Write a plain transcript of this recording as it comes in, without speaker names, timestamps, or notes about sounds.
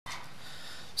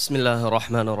بسم الله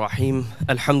الرحمن الرحيم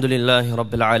الحمد لله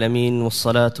رب العالمين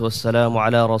والصلاة والسلام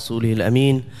على رسوله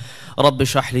الأمين رب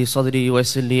اشرح لي صدري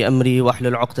ويسر لي أمري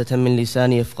واحلل عقدة من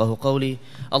لساني يفقه قولي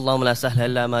اللهم لا سهل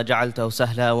إلا ما جعلته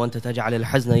سهلا وأنت تجعل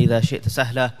الحزن إذا شئت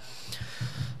سهلا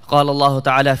قال الله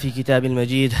تعالى في كتاب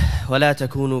المجيد ولا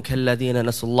تكونوا كالذين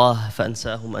نسوا الله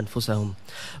فأنساهم أنفسهم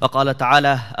وقال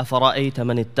تعالى أفرأيت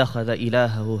من اتخذ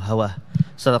إلهه هواه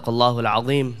صدق الله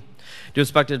العظيم. Dear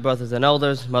respected brothers and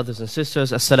elders, mothers and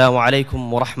sisters, Assalamu alaikum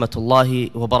wa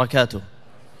rahmatullahi wa barakatuh.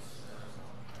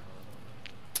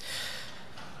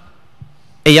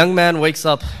 A young man wakes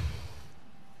up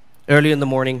early in the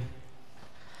morning,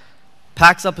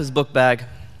 packs up his book bag,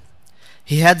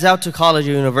 he heads out to college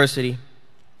or university.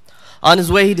 On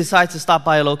his way, he decides to stop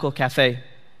by a local cafe,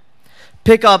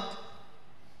 pick up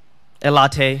a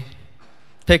latte,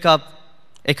 pick up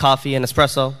a coffee, an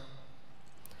espresso.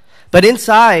 But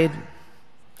inside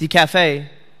the cafe,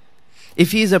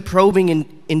 if he's a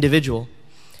probing individual,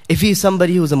 if he's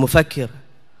somebody who's a mufakkir,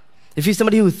 if he's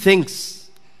somebody who thinks,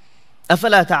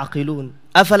 أَفَلَا تَعْقِلُونَ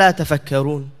أَفَلَا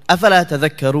تَفَكَّرُونَ أَفَلَا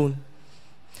تَذَكَّرُونَ,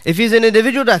 if he's an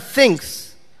individual that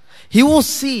thinks, he will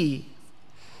see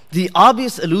the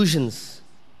obvious allusions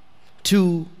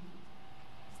to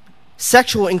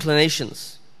sexual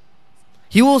inclinations.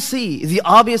 He will see the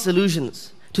obvious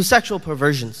allusions to sexual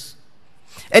perversions.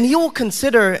 And he will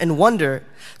consider and wonder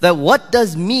that what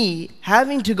does me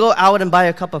having to go out and buy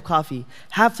a cup of coffee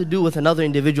have to do with another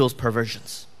individual's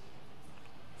perversions?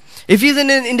 If he's an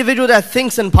individual that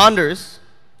thinks and ponders,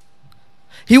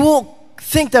 he will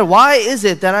think that why is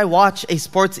it that I watch a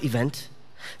sports event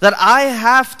that I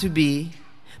have to be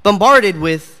bombarded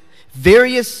with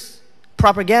various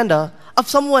propaganda of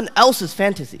someone else's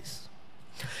fantasies?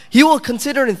 He will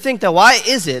consider and think that why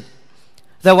is it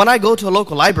that when I go to a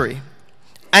local library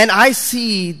and I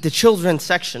see the children's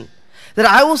section, that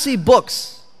I will see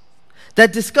books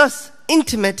that discuss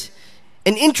intimate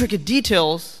and intricate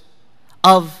details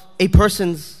of a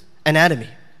person's anatomy.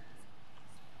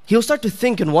 He'll start to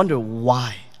think and wonder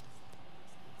why.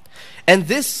 And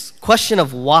this question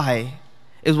of why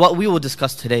is what we will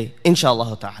discuss today,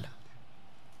 inshallah ta'ala.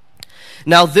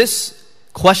 Now this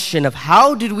question of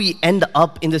how did we end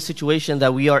up in the situation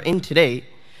that we are in today,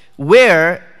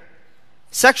 where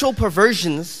sexual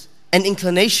perversions and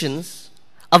inclinations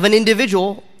of an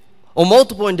individual or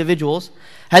multiple individuals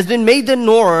has been made the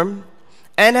norm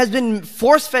and has been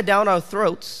force-fed down our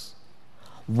throats.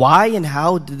 Why and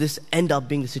how did this end up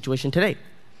being the situation today?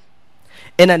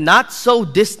 In a not so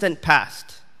distant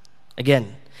past,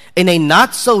 again, in a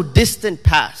not so distant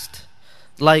past,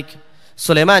 like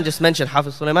Sulaiman just mentioned,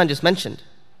 Hafiz Sulaiman just mentioned,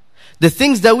 the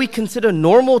things that we consider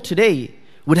normal today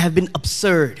would have been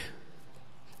absurd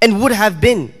and would have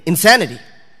been insanity.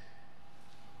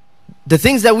 The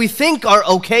things that we think are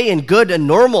okay and good and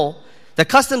normal, the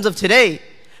customs of today,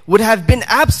 would have been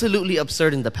absolutely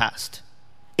absurd in the past,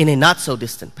 in a not so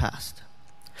distant past.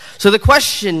 So the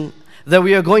question that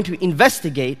we are going to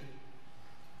investigate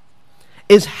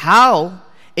is how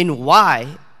and why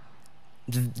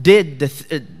do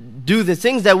the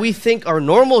things that we think are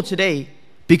normal today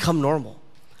become normal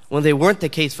when they weren't the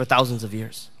case for thousands of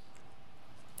years?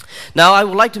 Now, I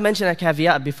would like to mention a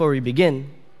caveat before we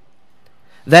begin.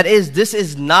 That is, this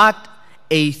is not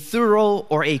a thorough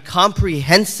or a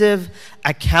comprehensive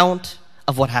account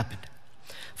of what happened.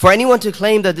 For anyone to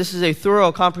claim that this is a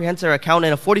thorough, comprehensive account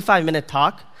in a 45-minute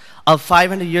talk of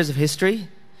 500 years of history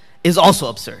is also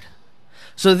absurd.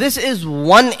 So this is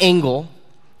one angle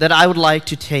that I would like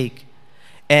to take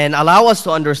and allow us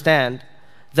to understand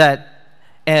that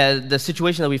the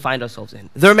situation that we find ourselves in.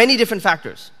 There are many different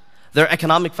factors. There are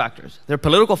economic factors, there are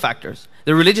political factors,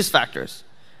 there are religious factors.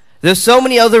 There's so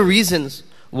many other reasons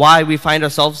why we find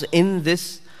ourselves in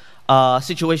this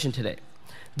situation today.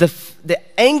 The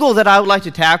angle that I would like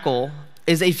to tackle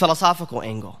is a philosophical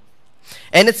angle.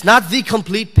 And it's not the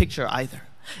complete picture either.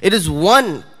 It is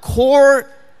one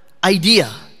core idea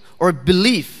or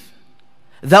belief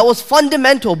that was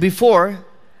fundamental before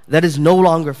that is no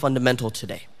longer fundamental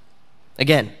today.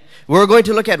 Again, we're going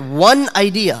to look at one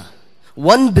idea,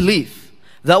 one belief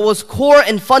that was core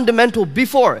and fundamental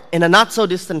before in a not so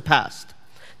distant past,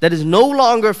 that is no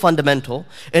longer fundamental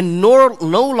and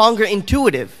no longer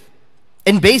intuitive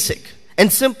and basic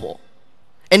and simple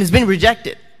and has been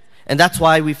rejected. And that's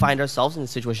why we find ourselves in the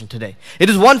situation today. It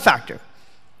is one factor,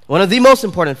 one of the most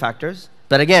important factors,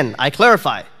 but again, I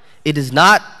clarify, it is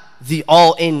not the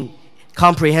all-in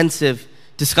comprehensive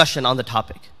discussion on the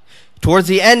topic. Towards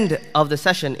the end of the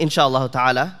session, inshallah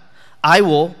ta'ala, I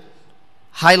will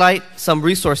highlight some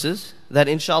resources that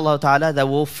inshallah ta'ala that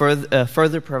will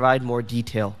further provide more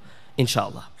detail,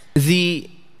 inshallah. The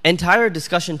entire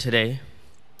discussion today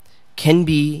can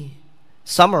be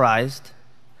summarized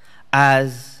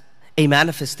as a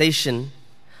manifestation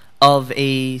of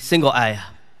a single ayah.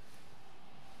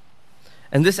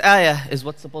 And this ayah is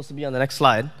what's supposed to be on the next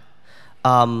slide.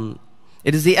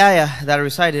 It is the ayah that I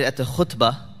recited at the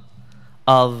khutbah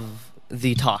of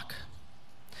the talk.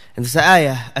 And this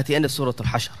ayah at the end of Surah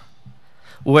Al-Hashr,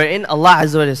 wherein Allah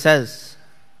Azza wa Jalla says,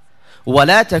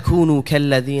 وَلَا تَكُونُوا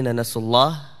كَالَّذِينَ نَسُوا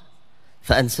اللَّهَ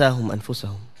فَأَنْسَاهُمْ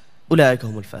أَنفُسَهُمْ أُولَٰئِكَ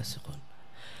هُمُ الْفَاسِقُونَ.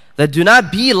 That do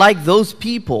not be like those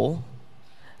people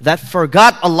that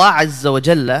forgot Allah Azza wa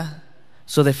Jalla,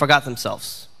 so they forgot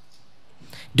themselves.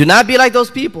 Do not be like those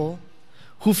people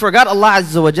who forgot Allah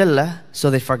Azza wa Jalla,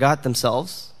 so they forgot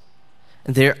themselves,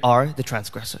 and they are the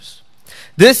transgressors.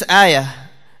 This ayah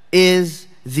is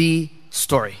the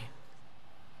story.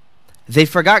 They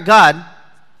forgot God,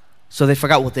 so they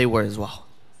forgot what they were as well.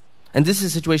 And this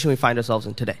is the situation we find ourselves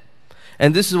in today.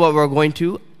 And this is what we're going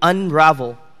to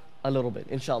unravel a little bit,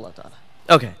 inshallah ta'ala.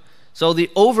 Okay, so the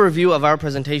overview of our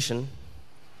presentation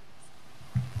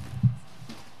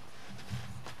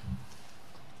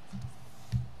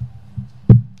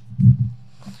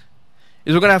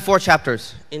is we're going to have 4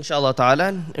 chapters, inshallah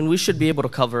ta'ala, and we should be able to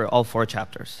cover all 4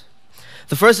 chapters.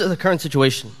 The first is the current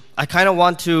situation. I kind of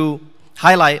want to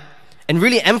highlight and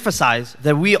really emphasize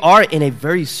that we are in a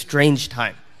very strange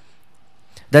time.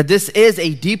 That this is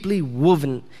a deeply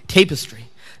woven tapestry.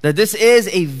 That this is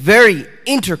a very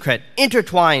intricate,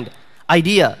 intertwined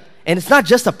idea. And it's not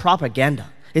just a propaganda.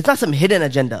 It's not some hidden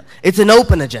agenda. It's an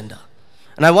open agenda.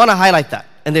 And I want to highlight that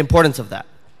and the importance of that.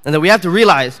 And that we have to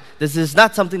realize this is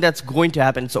not something that's going to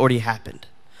happen. It's already happened.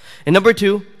 And number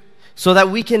 2, so that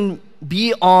we can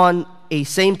be on a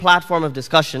same platform of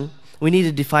discussion, we need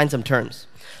to define some terms.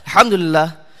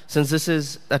 Alhamdulillah, since this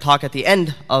is a talk at the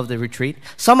end of the retreat,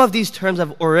 some of these terms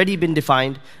have already been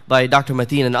defined by Dr.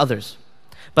 Mateen and others.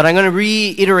 But I'm going to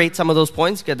reiterate some of those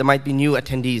points because there might be new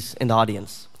attendees in the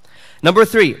audience. Number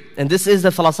 3, and this is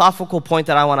the philosophical point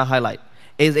that I want to highlight,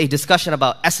 is a discussion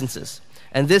about essences.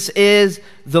 And this is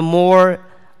the more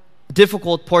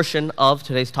difficult portion of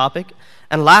today's topic.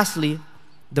 And lastly,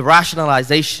 the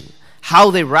rationalization,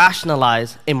 how they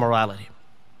rationalize immorality.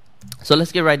 So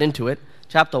let's get right into it.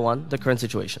 Chapter 1, the current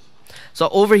situation. So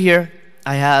over here,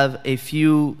 I have a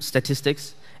few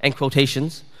statistics and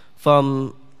quotations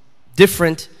from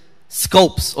different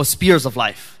scopes or spheres of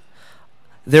life.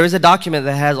 There is a document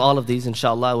that has all of these,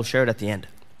 inshallah. I will share it at the end.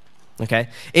 Okay?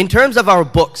 In terms of our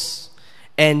books,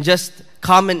 and just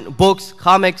common books,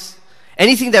 comics,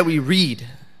 anything that we read,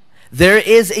 there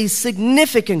is a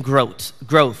significant growth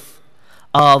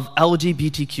of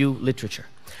LGBTQ literature.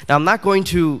 Now, I'm not going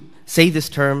to say this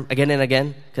term again and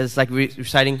again, because it's like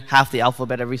reciting half the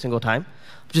alphabet every single time.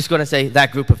 I'm just going to say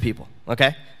that group of people,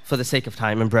 okay? For the sake of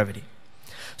time and brevity.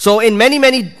 So in many,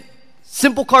 many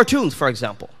simple cartoons, for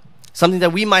example, something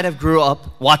that we might have grew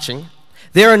up watching,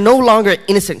 they are no longer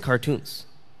innocent cartoons.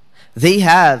 They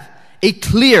have a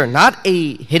clear, not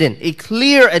a hidden, a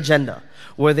clear agenda,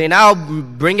 where they now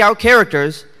bring out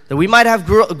characters that we might have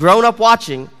grown up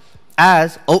watching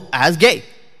as gay,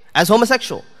 as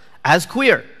homosexual, as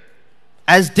queer,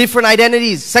 as different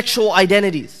identities, sexual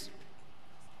identities.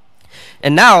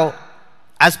 And now,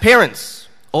 as parents,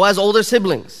 or as older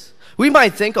siblings, we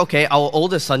might think, okay, our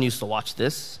oldest son used to watch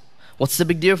this. What's the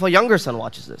big deal if a younger son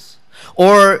watches this?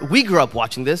 Or we grew up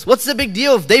watching this. What's the big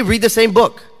deal if they read the same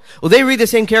book? Or they read the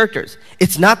same characters?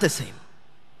 It's not the same.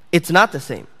 It's not the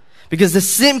same. Because the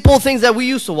simple things that we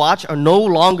used to watch are no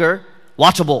longer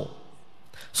watchable.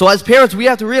 So as parents, we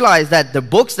have to realize that the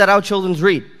books that our children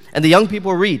read and the young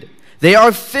people read, they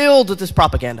are filled with this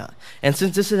propaganda. And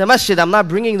since this is a masjid, I'm not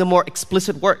bringing the more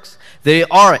explicit works. They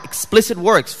are explicit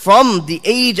works from the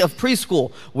age of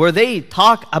preschool, where they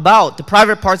talk about the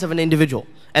private parts of an individual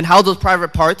and how those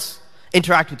private parts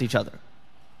interact with each other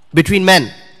between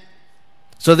men.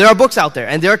 So there are books out there,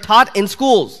 and they're taught in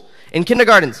schools, in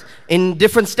kindergartens, in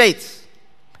different states.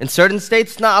 In certain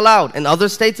states, it's not allowed. In other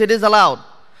states, it is allowed.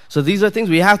 So these are things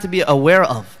we have to be aware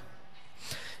of.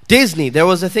 Disney, there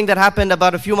was a thing that happened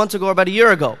about a few months ago, or about a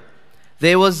year ago.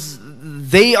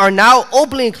 They are now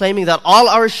openly claiming that all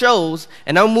our shows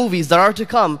and our movies that are to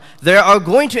come, they are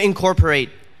going to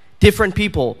incorporate different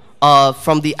people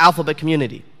from the alphabet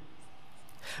community.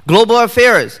 Global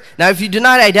affairs. Now, if you do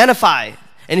not identify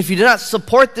and if you do not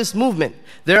support this movement,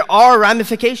 there are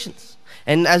ramifications.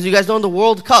 And as you guys know, in the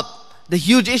World Cup, the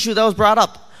huge issue that was brought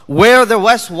up, where the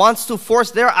West wants to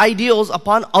force their ideals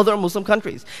upon other Muslim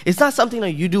countries. It's not something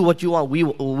like you do what you want,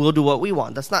 we'll do what we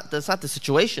want. That's not the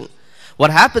situation.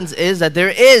 What happens is that there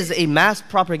is a mass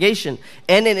propagation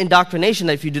and an indoctrination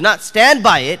that if you do not stand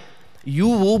by it, you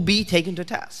will be taken to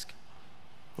task.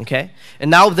 Okay?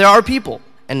 And now there are people,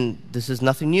 and this is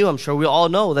nothing new, I'm sure we all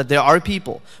know that there are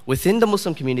people within the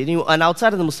Muslim community and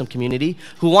outside of the Muslim community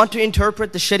who want to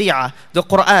interpret the Sharia, the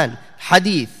Quran,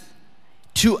 Hadith,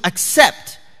 to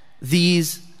accept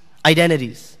these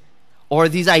identities, or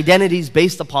these identities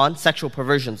based upon sexual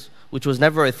perversions, which was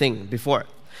never a thing before.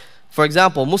 For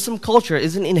example, Muslim culture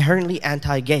isn't inherently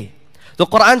anti-gay. The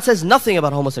Quran says nothing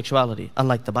about homosexuality,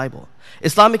 unlike the Bible.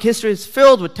 Islamic history is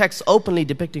filled with texts openly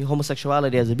depicting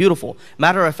homosexuality as a beautiful,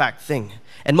 matter-of-fact thing.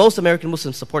 And most American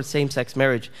Muslims support same-sex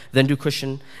marriage than do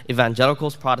Christian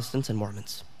evangelicals, Protestants, and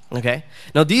Mormons. Okay?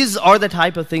 Now, these are the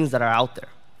type of things that are out there.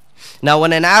 Now,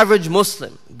 when an average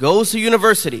Muslim goes to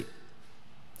university,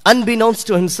 unbeknownst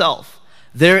to himself,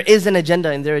 there is an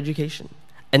agenda in their education.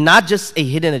 And not just a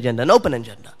hidden agenda, an open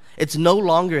agenda. It's no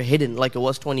longer hidden like it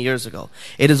was 20 years ago.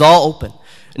 It is all open.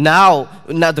 Now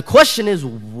the question is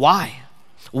why?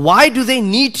 Why do they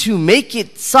need to make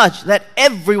it such that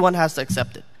everyone has to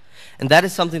accept it? And that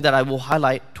is something that I will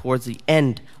highlight towards the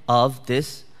end of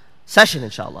this session,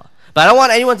 inshallah. But I don't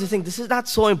want anyone to think this is not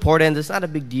so important, this is not a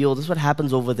big deal, this is what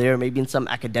happens over there, maybe in some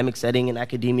academic setting, in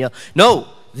academia. No,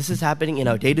 this is happening in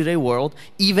our day-to-day world,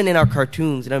 even in our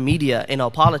cartoons, in our media, in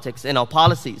our politics, in our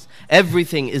policies.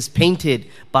 Everything is painted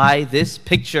by this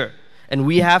picture. And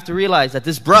we have to realize that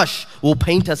this brush will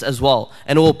paint us as well,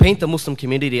 and it will paint the Muslim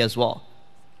community as well,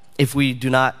 if we do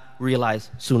not realize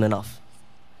soon enough.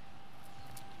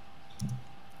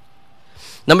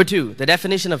 Number 2, the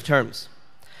definition of terms.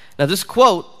 Now this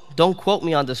quote, don't quote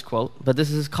me on this quote, but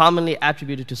this is commonly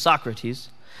attributed to Socrates.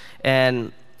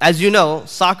 And as you know,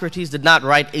 Socrates did not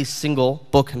write a single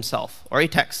book himself, or a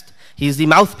text. He is the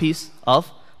mouthpiece of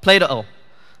Plato.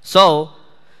 So,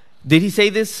 did he say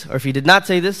this, or if he did not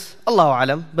say this, Allahu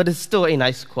Alam, but it's still a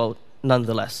nice quote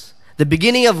nonetheless. The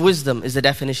beginning of wisdom is the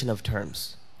definition of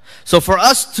terms. So for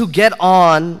us to get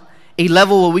on a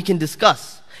level where we can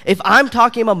discuss, if I'm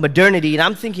talking about modernity and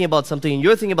I'm thinking about something and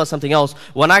you're thinking about something else,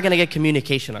 we're not going to get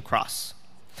communication across.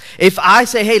 If I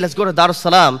say, hey, let's go to Dar es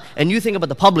Salaam, and you think about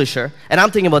the publisher, and I'm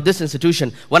thinking about this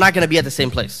institution, we're not going to be at the same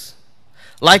place.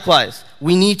 Likewise,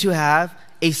 we need to have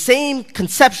a same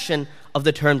conception of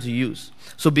the terms we use.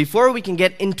 So before we can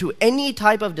get into any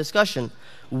type of discussion,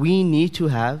 we need to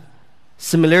have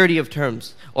similarity of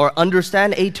terms, or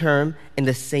understand a term in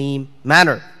the same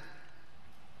manner.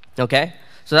 Okay?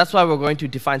 So that's why we're going to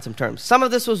define some terms. Some of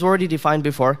this was already defined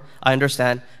before, I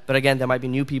understand. But again, there might be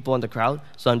new people in the crowd,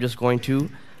 so I'm just going to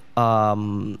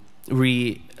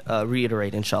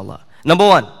reiterate, inshallah. Number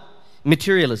 1,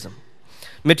 materialism.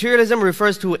 Materialism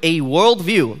refers to a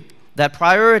worldview that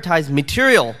prioritizes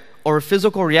material or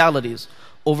physical realities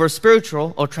over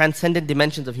spiritual or transcendent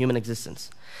dimensions of human existence.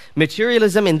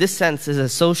 Materialism in this sense is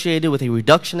associated with a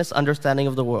reductionist understanding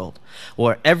of the world,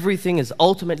 where everything is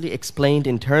ultimately explained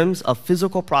in terms of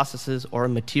physical processes or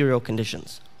material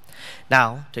conditions.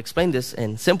 Now, to explain this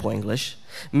in simple English,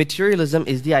 materialism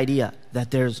is the idea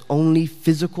that there's only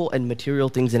physical and material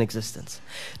things in existence.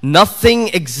 Nothing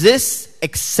exists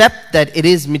except that it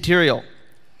is material.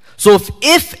 So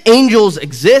if angels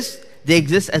exist, they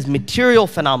exist as material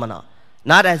phenomena,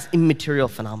 not as immaterial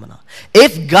phenomena.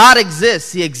 If God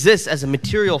exists, He exists as a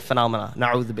material phenomena,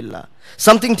 na'udhu billah.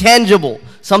 Something tangible,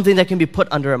 something that can be put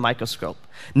under a microscope.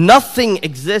 Nothing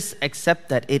exists except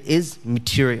that it is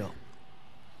material.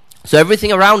 So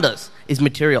everything around us is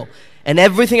material. And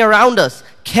everything around us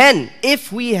can,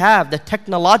 if we have the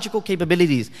technological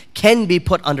capabilities, can be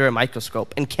put under a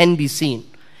microscope and can be seen.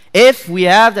 If we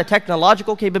have the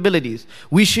technological capabilities,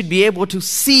 we should be able to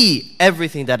see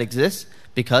everything that exists,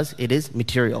 because it is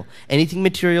material. Anything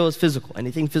material is physical.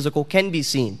 Anything physical can be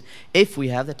seen if we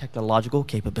have the technological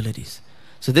capabilities.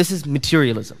 So this is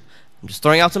materialism. I'm just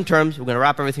throwing out some terms. We're going to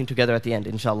wrap everything together at the end,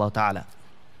 inshallah ta'ala.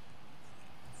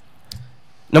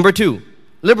 Number 2,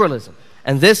 liberalism.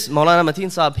 And this, Mawlana Mateen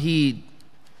Sahib, he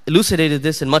elucidated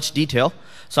this in much detail.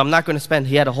 So I'm not going to spend,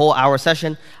 he had a whole hour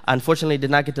session. I unfortunately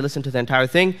did not get to listen to the entire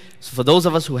thing. So for those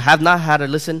of us who have not had a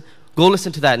listen, go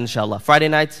listen to that, inshallah. Friday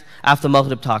nights after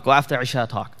Maghrib talk or after Isha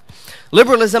talk.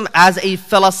 Liberalism as a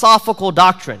philosophical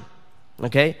doctrine,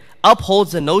 okay,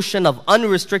 upholds the notion of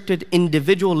unrestricted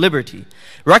individual liberty,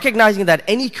 recognizing that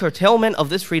any curtailment of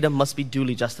this freedom must be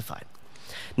duly justified.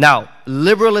 Now,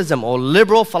 liberalism or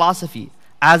liberal philosophy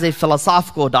as a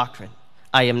philosophical doctrine,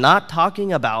 I am not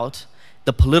talking about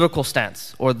the political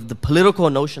stance or the political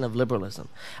notion of liberalism.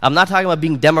 I'm not talking about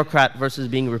being Democrat versus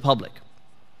being Republic.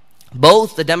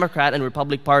 Both the Democrat and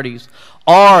Republic parties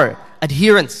are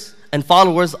adherents and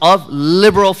followers of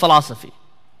liberal philosophy.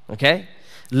 Okay?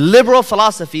 Liberal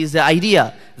philosophy is the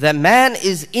idea that man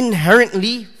is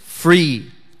inherently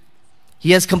free.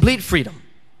 He has complete freedom.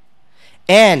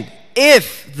 And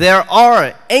if there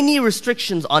are any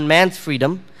restrictions on man's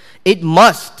freedom, it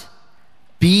must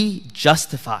be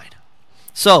justified.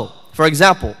 So, for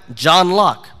example, John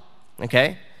Locke,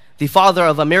 okay, the father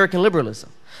of American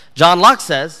liberalism. John Locke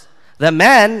says that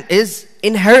man is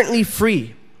inherently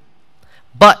free.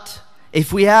 But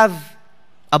if we have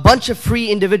a bunch of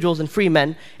free individuals and free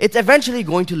men, it's eventually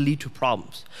going to lead to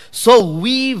problems. So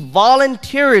we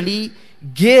voluntarily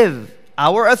give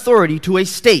our authority to a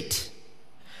state.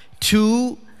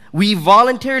 We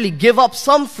voluntarily give up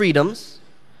some freedoms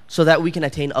so that we can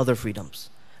attain other freedoms.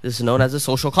 This is known as a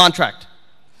social contract.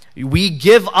 We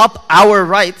give up our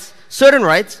rights, certain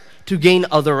rights, to gain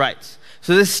other rights.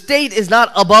 So the state is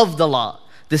not above the law.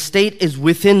 The state is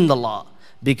within the law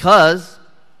because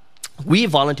we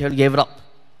voluntarily gave it up.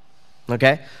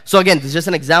 Okay? So again, this is just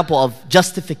an example of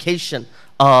justification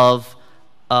of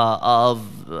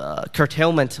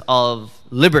curtailment of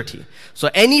liberty. So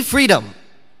any freedom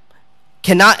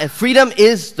freedom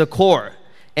is the core.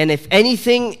 And if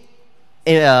anything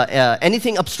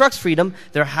obstructs freedom,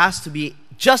 there has to be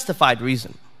justified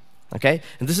reason. Okay?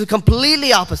 And this is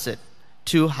completely opposite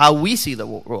to how we see the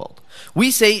world.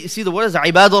 We see the world as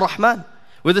Ibadur Rahman.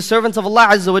 We're the servants of Allah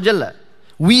Azza wa Jalla.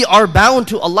 We are bound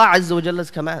to Allah Azza wa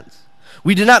Jalla's commands.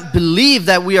 We do not believe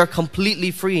that we are completely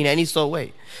free in any sort of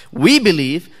way. We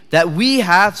believe that we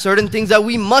have certain things that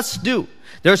we must do.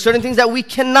 There are certain things that we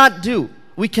cannot do.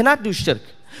 We cannot do shirk.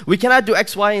 We cannot do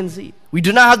X, Y, and Z. We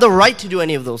do not have the right to do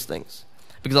any of those things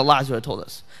because Allah Azza wa Jalla told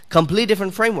us. Complete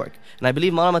different framework. And I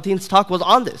believe Mawlana Mateen's talk was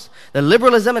on this. That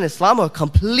liberalism and Islam are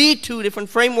complete two different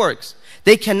frameworks.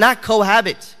 They cannot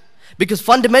cohabit because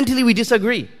fundamentally we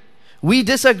disagree. We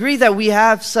disagree that we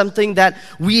have something that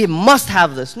we must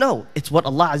have this. No, it's what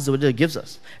Allah Azza wa Jalla gives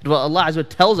us. It's what Allah Azza wa Jalla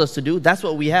tells us to do, that's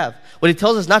what we have. What He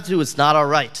tells us not to do, it's not our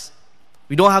right.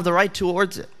 We don't have the right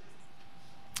towards it.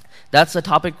 That's a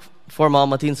topic for Mawlana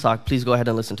Mateen's talk. Please go ahead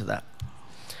and listen to that.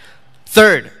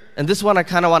 Third, and this one I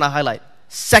kind of want to highlight,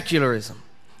 secularism.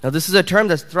 Now this is a term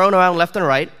that's thrown around left and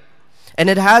right, and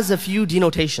it has a few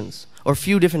denotations or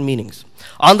few different meanings.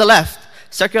 On the left,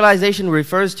 secularization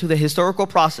refers to the historical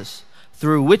process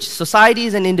through which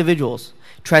societies and individuals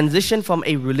transition from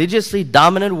a religiously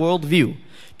dominant worldview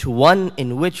to one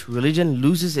in which religion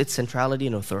loses its centrality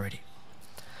and authority.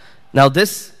 Now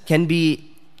this can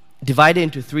be divided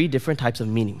into three different types of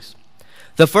meanings.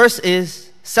 The first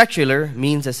is secular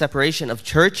means a separation of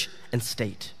church and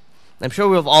state. I'm sure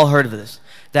we've all heard of this,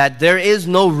 that there is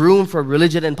no room for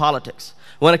religion in politics.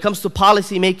 When it comes to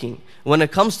policy making, when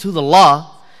it comes to the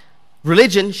law,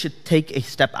 religion should take a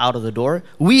step out of the door.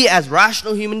 We as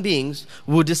rational human beings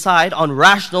will decide on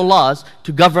rational laws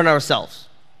to govern ourselves.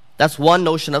 That's one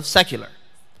notion of secular,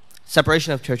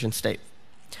 separation of church and state.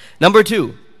 Number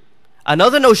two,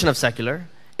 another notion of secular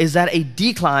is that a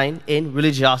decline in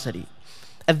religiosity.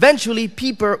 Eventually,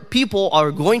 people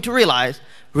are going to realize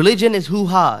religion is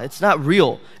hoo-ha. It's not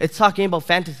real. It's talking about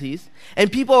fantasies.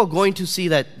 And people are going to see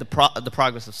that the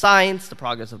progress of science, the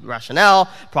progress of rationale,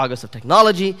 progress of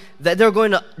technology, that they're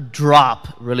going to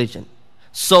drop religion.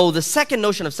 So the second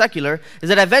notion of secular is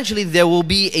that eventually there will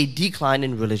be a decline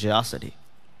in religiosity.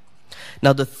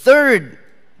 Now the third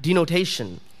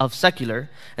denotation of secular,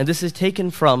 and this is taken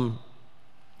from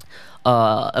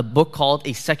a book called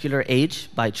A Secular Age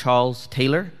by Charles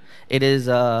Taylor. It is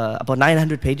about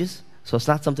 900 pages. So it's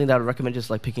not something that I would recommend just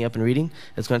like picking up and reading.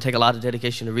 It's going to take a lot of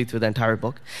dedication to read through the entire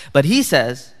book. But he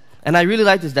says, and I really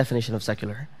like this definition of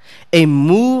secular, a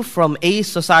move from a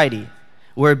society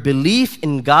where belief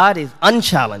in God is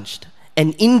unchallenged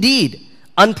and indeed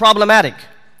unproblematic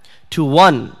to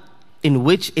one in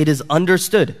which it is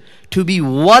understood to be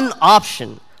one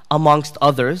option amongst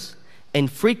others and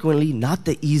frequently not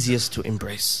the easiest to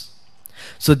embrace.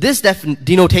 So this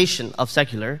denotation of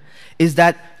secular is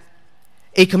that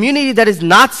a community that is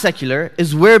not secular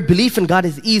is where belief in God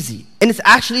is easy. And it's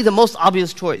actually the most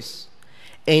obvious choice.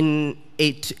 In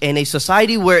a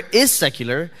society where it is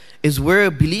secular is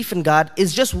where belief in God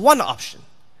is just one option.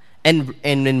 And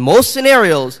in most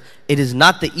scenarios, it is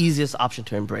not the easiest option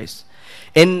to embrace.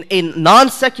 In a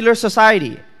non-secular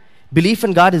society, belief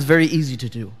in God is very easy to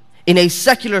do. In a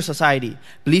secular society,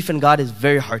 belief in God is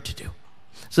very hard to do.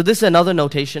 So this is another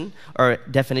notation or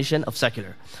definition of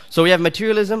secular. So we have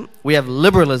materialism, we have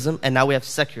liberalism, and now we have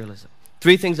secularism.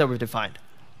 Three things that we've defined.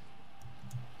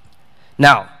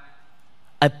 Now,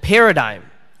 a paradigm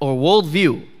or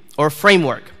worldview or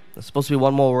framework. There's supposed to be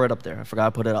one more word up there. I forgot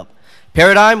to put it up.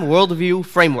 Paradigm, worldview,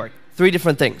 framework. Three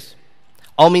different things.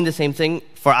 All mean the same thing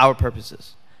for our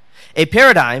purposes. A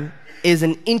paradigm is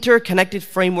an interconnected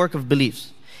framework of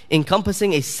beliefs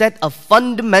encompassing a set of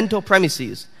fundamental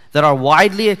premises that are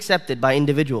widely accepted by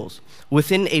individuals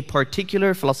within a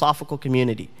particular philosophical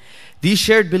community. These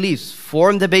shared beliefs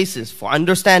form the basis for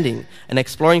understanding and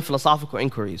exploring philosophical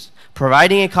inquiries,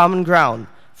 providing a common ground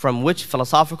from which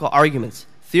philosophical arguments,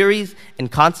 theories,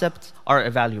 and concepts are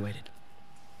evaluated.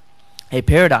 A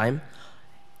paradigm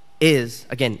is,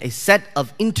 again, a set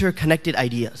of interconnected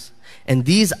ideas. And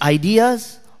these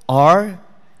ideas are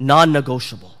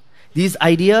non-negotiable. These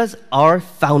ideas are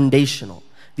foundational.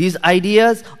 These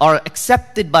ideas are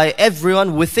accepted by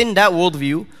everyone within that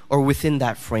worldview or within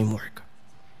that framework.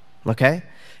 Okay?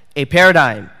 A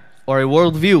paradigm or a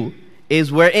worldview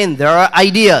is wherein there are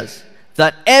ideas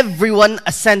that everyone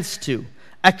assents to,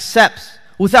 accepts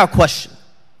without question.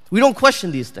 We don't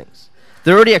question these things.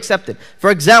 They're already accepted.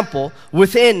 For example,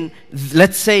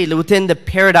 let's say within the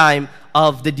paradigm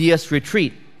of the DS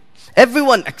retreat,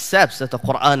 everyone accepts that the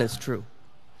Quran is true.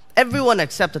 Everyone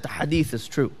accepts that the Hadith is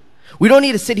true. We don't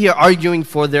need to sit here arguing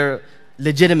for their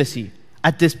legitimacy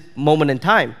at this moment in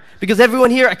time, because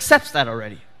everyone here accepts that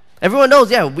already. Everyone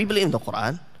knows, yeah, we believe in the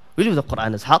Quran. We believe the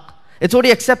Quran is haqq. It's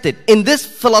already accepted. In this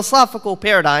philosophical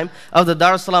paradigm of the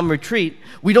Dar es Salaam retreat,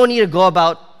 we don't need to go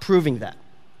about proving that.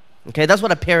 Okay, that's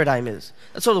what a paradigm is.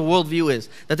 That's what a worldview is.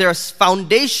 That there are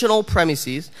foundational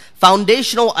premises,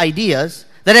 foundational ideas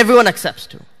that everyone accepts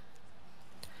to.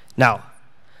 Now,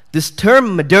 this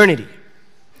term modernity,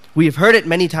 we have heard it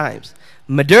many times.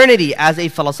 Modernity as a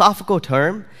philosophical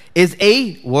term is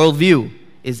a worldview,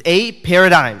 is a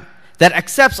paradigm that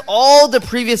accepts all the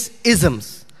previous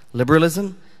isms,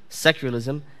 liberalism,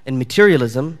 secularism, and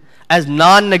materialism, as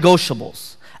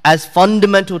non-negotiables, as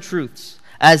fundamental truths,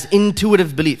 as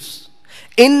intuitive beliefs.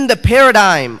 In the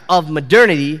paradigm of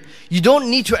modernity, you don't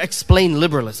need to explain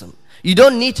liberalism. You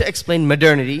don't need to explain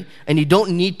modernity, and you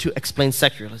don't need to explain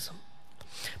secularism.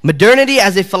 Modernity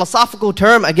as a philosophical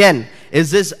term, again,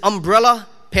 is this umbrella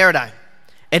paradigm.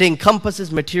 It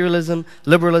encompasses materialism,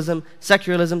 liberalism,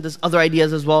 secularism, there's other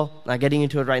ideas as well. Not getting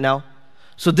into it right now.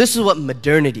 So this is what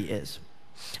modernity is.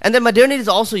 And then modernity is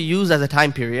also used as a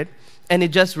time period, and it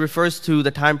just refers to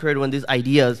the time period when these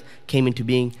ideas came into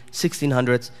being,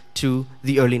 1600s to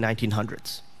the early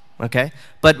 1900s. Okay?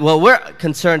 But what we're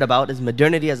concerned about is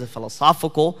modernity as a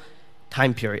philosophical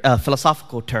time period,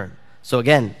 philosophical term. So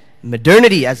again,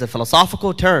 modernity as a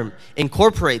philosophical term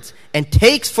incorporates and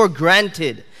takes for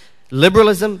granted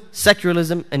liberalism,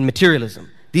 secularism, and materialism.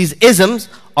 These isms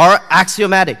are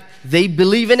axiomatic. They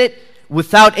believe in it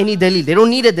without any dalil. They don't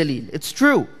need a dalil. It's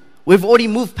true. We've already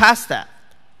moved past that.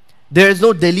 There is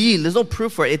no dalil. There's no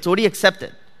proof for it. It's already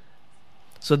accepted.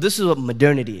 So this is what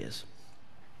modernity is.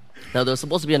 Now there's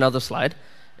supposed to be another slide.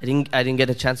 I didn't get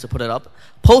a chance to put it up.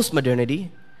 Postmodernity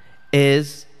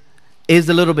is a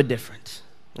little bit different.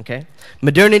 Okay?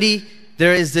 Modernity,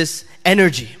 there is this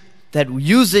energy that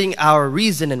using our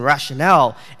reason and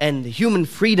rationale and human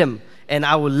freedom and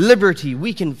our liberty,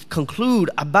 we can conclude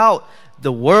about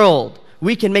the world.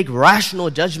 We can make rational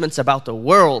judgments about the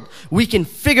world. We can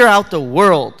figure out the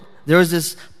world. There is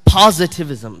this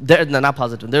positivism. Not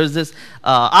positivism. There is this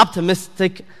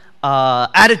optimistic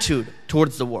attitude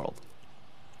towards the world.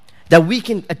 That we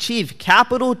can achieve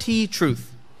capital T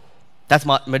truth. That's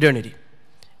modernity.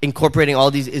 Incorporating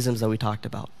all these isms that we talked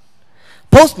about.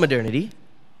 Postmodernity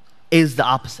is the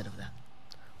opposite of that.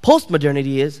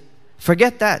 Postmodernity is,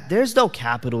 forget that. There's no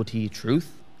capital T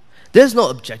truth. There's no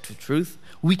objective truth.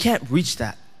 We can't reach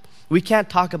that. We can't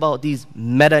talk about these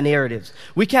meta-narratives.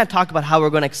 We can't talk about how we're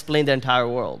going to explain the entire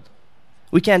world.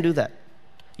 We can't do that.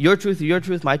 Your truth is your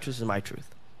truth, my truth is my truth.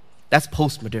 That's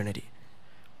postmodernity.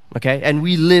 Okay? And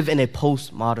we live in a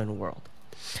postmodern world.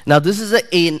 Now, this is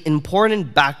an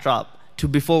important backdrop to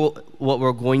before what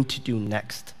we're going to do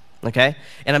next. Okay?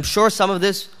 And I'm sure some of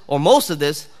this, or most of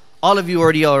this, all of you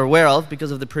already are aware of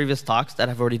because of the previous talks that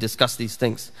have already discussed these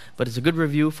things. But it's a good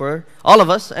review for all of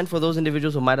us and for those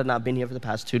individuals who might have not been here for the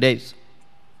past 2 days.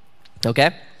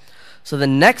 Okay? So the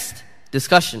next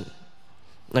discussion,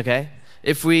 okay,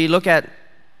 if we look at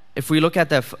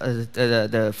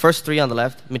the first three on the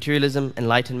left, materialism,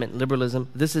 enlightenment, liberalism,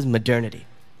 this is modernity.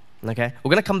 Okay? We're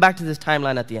going to come back to this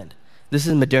timeline at the end. This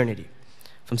is modernity.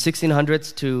 From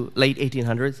 1600s to late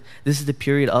 1800s, this is the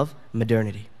period of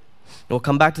modernity. And we'll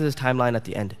come back to this timeline at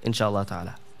the end, inshallah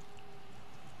ta'ala.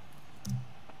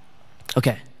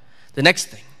 Okay, the next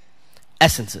thing,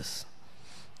 essences.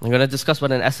 I'm going to discuss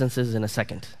what an essence is in a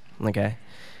second. Okay?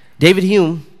 David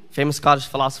Hume, famous Scottish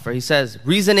philosopher, he says,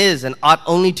 reason is and ought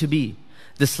only to be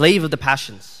the slave of the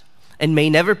passions, and may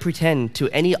never pretend to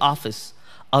any office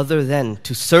other than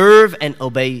to serve and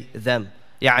obey them.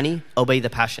 Yani, obey the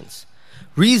passions.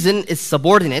 Reason is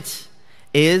subordinate,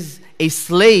 is a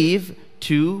slave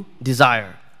to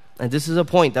desire. And this is a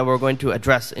point that we're going to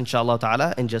address, inshallah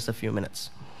ta'ala, in just a few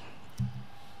minutes.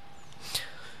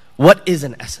 What is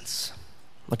an essence?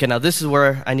 Okay, now this is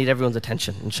where I need everyone's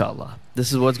attention, inshallah.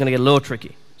 This is where it's going to get a little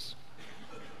tricky.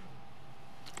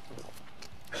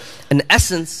 An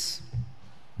essence,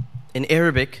 in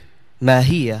Arabic,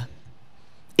 mahiyya,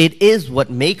 it is what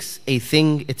makes a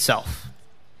thing itself.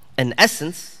 An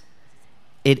essence,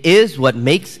 it is what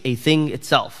makes a thing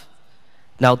itself.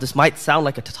 Now, this might sound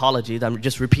like a tautology, that I'm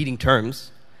just repeating terms,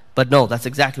 but no, that's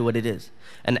exactly what it is.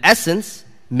 An essence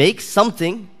makes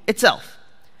something itself.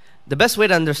 The best way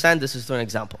to understand this is through an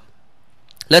example.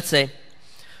 Let's say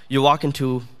you walk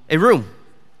into a room.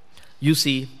 You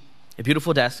see a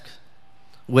beautiful desk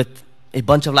with a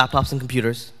bunch of laptops and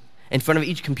computers. In front of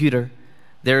each computer,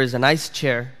 there is a nice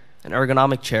chair, an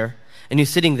ergonomic chair, and you're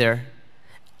sitting there.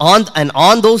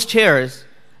 On those chairs,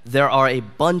 there are a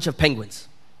bunch of penguins.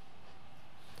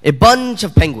 A bunch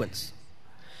of penguins.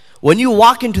 When you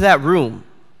walk into that room,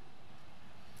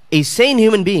 a sane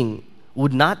human being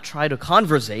would not try to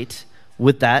conversate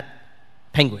with that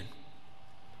penguin.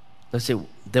 Let's say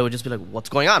they would just be like, what's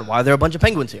going on? Why are there a bunch of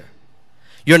penguins here?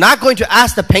 You're not going to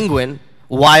ask the penguin,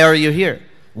 why are you here?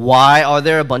 Why are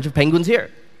there a bunch of penguins here?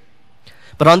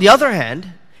 But on the other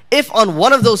hand, if on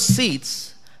one of those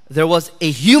seats there was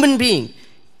a human being,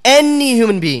 any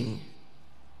human being,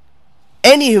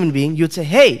 you'd say,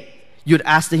 hey, you'd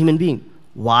ask the human being,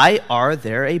 why are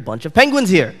there a bunch of penguins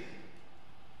here?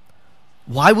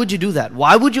 Why would you do that?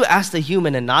 Why would you ask the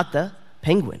human and not the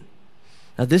penguin?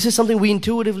 Now, this is something we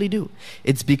intuitively do.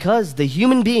 It's because the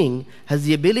human being has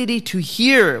the ability to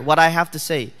hear what I have to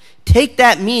say, take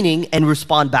that meaning, and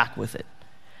respond back with it.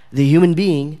 The human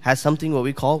being has something what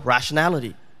we call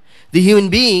rationality. The human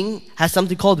being has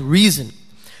something called reason.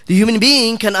 The human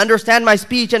being can understand my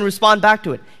speech and respond back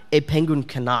to it. A penguin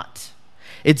cannot.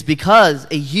 It's because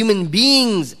a human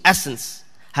being's essence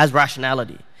has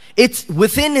rationality. It's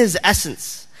within his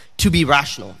essence to be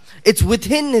rational. It's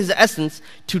within his essence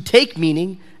to take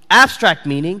meaning, abstract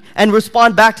meaning, and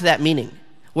respond back to that meaning.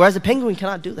 Whereas a penguin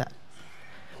cannot do that.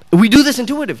 We do this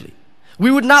intuitively. We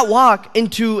would not walk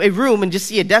into a room and just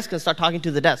see a desk and start talking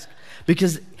to the desk.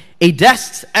 Because a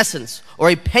desk's essence or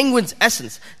a penguin's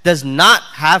essence does not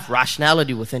have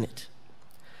rationality within it.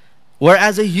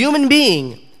 Whereas a human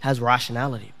being has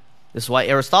rationality. This is why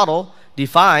Aristotle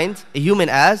defines a human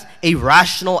as a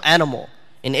rational animal.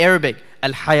 In Arabic,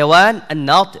 al-hayawan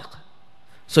al-natiq.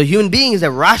 So a human being is a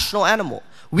rational animal.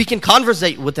 We can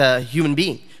conversate with a human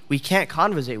being. We can't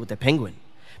conversate with a penguin.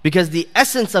 Because the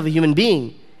essence of a human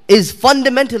being is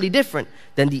fundamentally different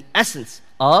than the essence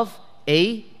of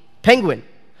a penguin.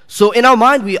 So in our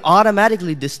mind, we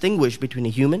automatically distinguish between a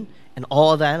human and all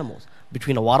other animals.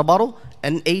 Between a water bottle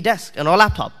and a desk and our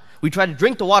laptop. We try to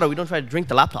drink the water, we don't try to drink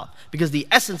the laptop. Because the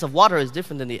essence of water is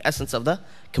different than the essence of the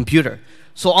computer.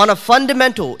 So on a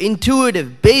fundamental,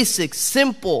 intuitive, basic,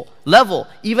 simple level,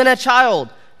 even a child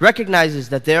recognizes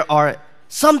that there are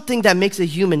something that makes a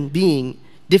human being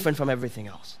different from everything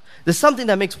else. There's something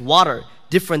that makes water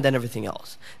different than everything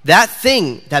else. That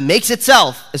thing that makes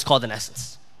itself is called an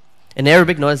essence. In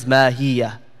Arabic known as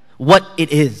mahiyya, what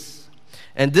it is.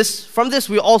 And from this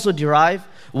we also derive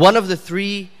one of the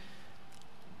three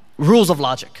rules of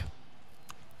logic.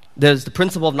 There's the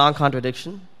principle of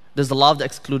non-contradiction, there's the law of the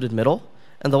excluded middle,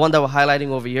 and the one that we're highlighting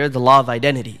over here, the law of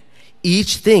identity.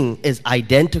 Each thing is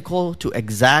identical to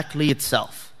exactly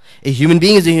itself. A human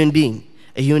being is a human being.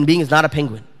 A human being is not a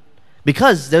penguin.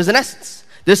 Because there's an essence.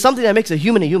 There's something that makes a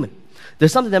human a human.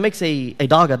 There's something that makes a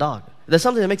dog a dog. There's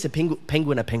something that makes a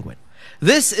penguin a penguin.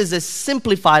 This is a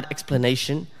simplified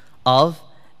explanation of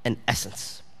an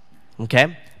essence.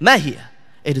 Okay? Mahiyya.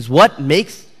 It is what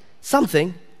makes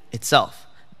something itself.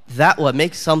 That what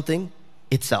makes something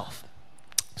itself.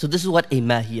 So this is what a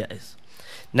mahiyya is.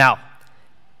 Now,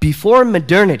 before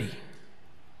modernity,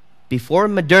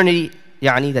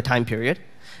 yani the time period,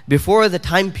 before the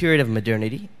time period of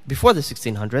modernity, before the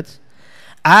 1600s,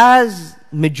 as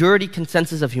majority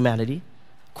consensus of humanity,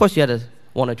 of course you had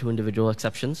one or two individual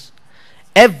exceptions,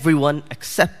 everyone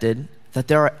accepted that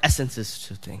there are essences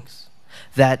to things.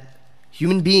 That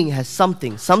human being has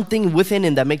something within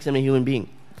him that makes him a human being.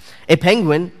 A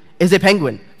penguin is a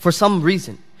penguin for some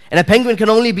reason. And a penguin can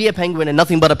only be a penguin and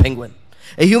nothing but a penguin.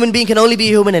 A human being can only be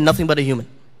a human and nothing but a human.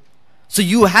 So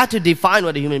you had to define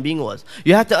what a human being was.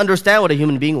 You had to understand what a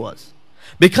human being was.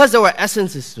 Because there were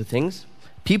essences to things,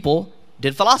 people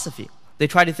did philosophy. They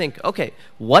tried to think, okay,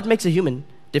 what makes a human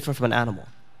different from an animal?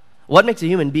 What makes a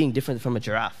human being different from a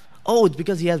giraffe? Oh, it's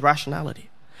because he has rationality.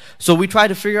 So we try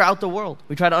to figure out the world.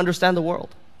 We try to understand the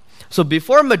world. So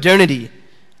before modernity,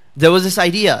 there was this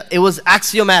idea. It was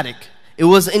axiomatic. it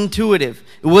was intuitive,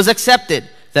 it was accepted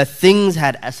that things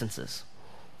had essences.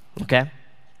 Okay?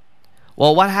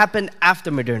 Well, what happened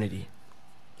after modernity?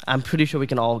 I'm pretty sure we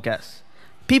can all guess.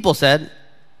 People said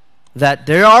that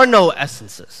there are no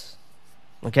essences.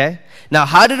 Okay? Now,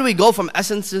 how did we go from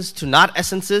essences to not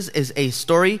essences is a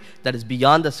story that is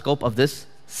beyond the scope of this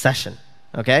session.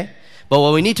 Okay? But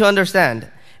what we need to understand,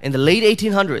 in the late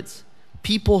 1800s,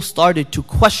 people started to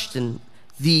question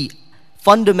the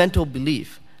fundamental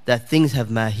belief that things have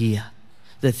mahiyya,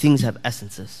 that things have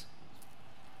essences.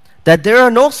 That there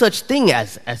are no such thing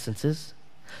as essences.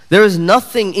 There is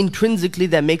nothing intrinsically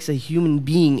that makes a human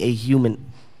being a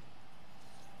human.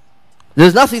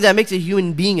 There's nothing that makes a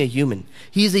human being a human.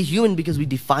 He is a human because we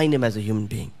define him as a human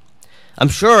being. I'm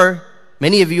sure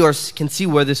many of you can see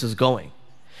where this is going.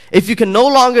 If you can no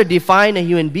longer define a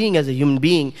human being as a human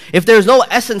being, if there's no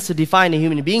essence to define a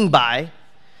human being by,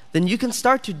 then you can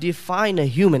start to define a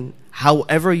human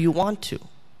however you want to.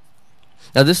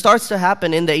 Now this starts to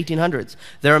happen in the 1800s.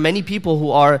 There are many people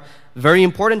who are very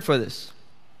important for this.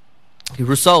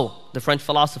 Rousseau, the French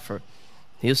philosopher,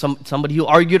 he was somebody who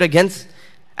argued against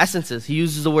essences. He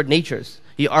uses the word natures.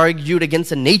 He argued against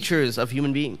the natures of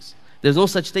human beings. There's no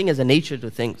such thing as a nature to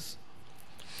things.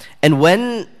 And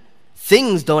when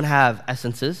things don't have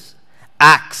essences,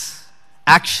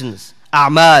 actions,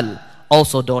 a'mal,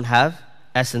 also don't have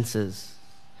essences.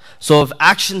 So if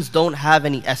actions don't have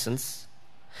any essence,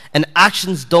 and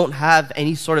actions don't have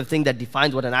any sort of thing that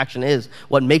defines what an action is,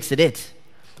 what makes it,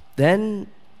 then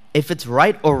if it's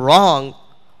right or wrong,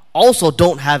 also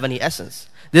don't have any essence.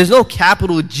 There's no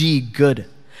capital G good.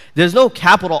 There's no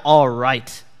capital R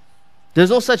right. There's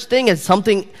no such thing as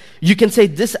something, you can say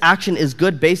this action is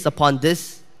good based upon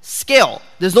this scale.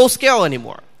 There's no scale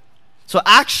anymore. So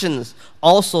actions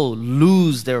also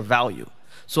lose their value.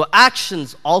 So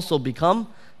actions also become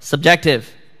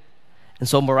subjective. And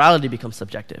so morality becomes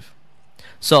subjective.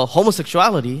 So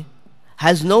homosexuality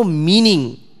has no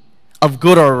meaning of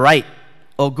good or right,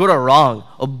 or good or wrong,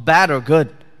 or bad or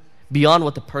good, beyond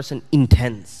what the person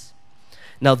intends.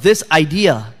 Now this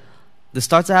idea, this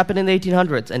starts to happen in the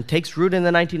 1800s and takes root in the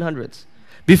 1900s.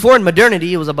 Before in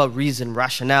modernity, it was about reason,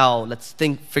 rationale, let's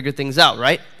figure things out,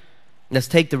 right? Let's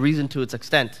take the reason to its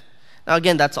extent. Now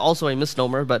again, that's also a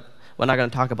misnomer, but we're not going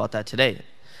to talk about that today.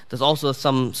 There's also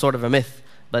some sort of a myth,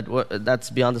 but that's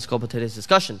beyond the scope of today's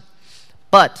discussion.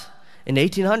 But in the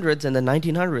 1800s and the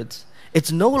 1900s,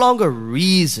 it's no longer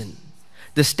reason.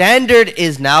 The standard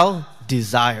is now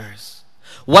desires.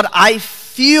 What I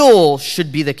feel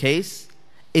should be the case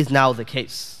is now the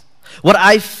case. What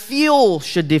I feel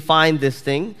should define this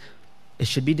thing, it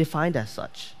should be defined as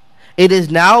such. It is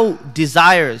now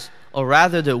desires, or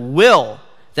rather the will,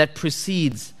 that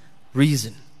precedes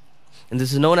reason. And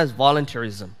this is known as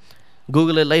voluntarism.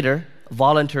 Google it later,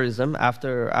 voluntarism,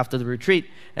 after the retreat,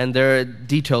 and there are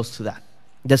details to that.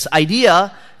 This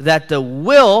idea that the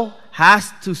will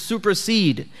has to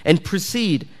supersede and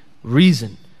precede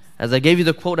reason. As I gave you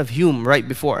the quote of Hume right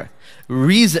before,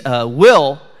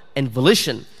 will and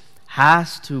volition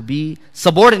has to be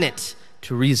subordinate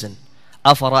to reason.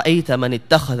 أَفَرَأَيْتَ مَنِ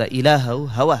اتَّخَذَ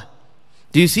إِلَهَهُ هَوَى.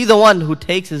 Do you see the one who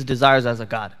takes his desires as a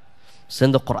god? It's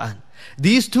in the Quran.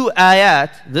 These two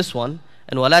ayat, this one,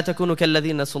 and وَلَا تَكُونُوا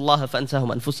كَالَّذِينَ نَسُوا اللَّهَ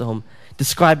فَأَنْسَاهُمْ أَنفُسَهُمْ,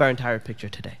 describe our entire picture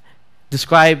today.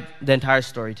 Describe the entire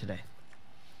story today.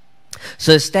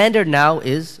 So the standard now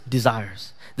is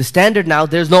desires. The standard now,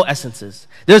 there's no essences.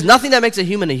 There's nothing that makes a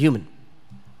human a human.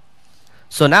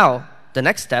 So now, the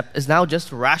next step is now just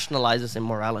to rationalize this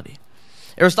immorality.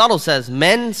 Aristotle says,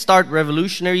 men start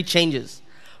revolutionary changes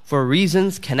for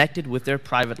reasons connected with their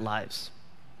private lives.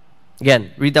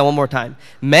 Again, read that one more time.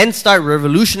 Men start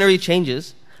revolutionary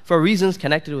changes for reasons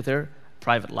connected with their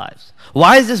private lives.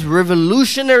 Why is this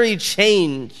revolutionary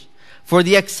change for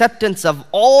the acceptance of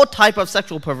all type of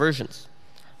sexual perversions?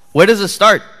 Where does it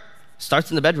start? It starts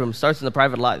in the bedroom, starts in the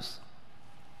private lives.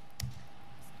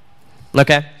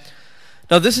 Okay?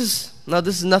 Now this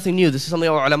is nothing new. This is something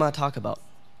our ulama talk about.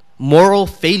 Moral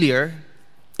failure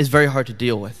is very hard to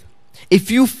deal with.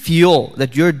 If you feel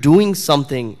that you're doing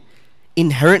something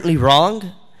inherently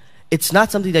wrong, it's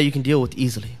not something that you can deal with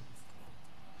easily.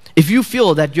 If you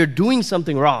feel that you're doing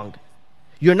something wrong,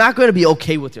 you're not going to be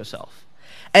okay with yourself.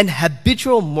 And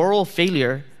habitual moral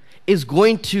failure is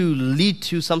going to lead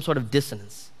to some sort of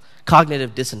dissonance,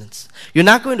 cognitive dissonance. You're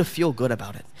not going to feel good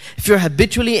about it. If you're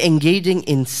habitually engaging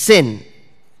in sin,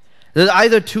 there's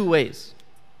either two ways.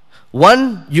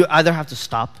 One, you either have to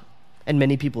stop, and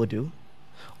many people do,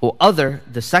 or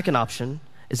the second option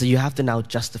is that you have to now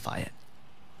justify it.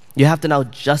 You have to now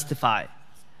justify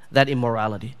that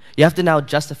immorality. You have to now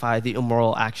justify the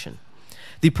immoral action.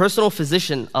 The personal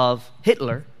physician of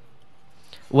Hitler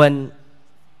when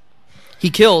he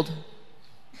killed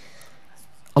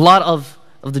a lot of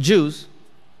the Jews,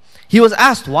 he was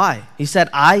asked why. He said,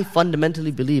 I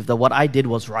fundamentally believe that what I did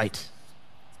was right.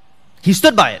 He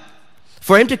stood by it.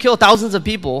 For him to kill thousands of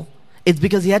people, it's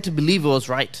because he had to believe it was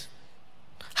right.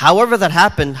 However that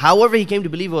happened, however he came to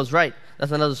believe it was right,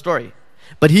 that's another story.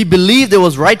 But he believed it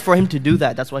was right for him to do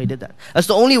that. That's why he did that. That's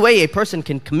the only way a person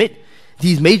can commit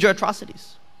these major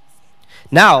atrocities.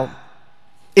 Now,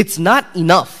 it's not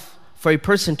enough for a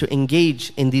person to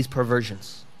engage in these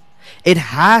perversions. It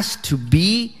has to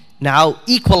be now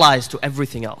equalized to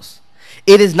everything else.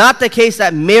 It is not the case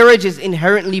that marriage is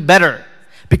inherently better,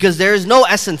 because there is no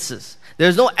essences. There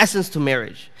is no essence to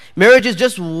marriage. Marriage is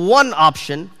just one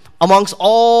option amongst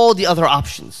all the other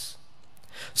options.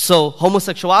 So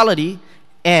homosexuality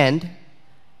and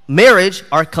marriage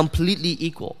are completely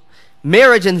equal.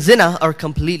 Marriage and zina are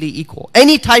completely equal.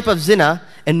 Any type of zina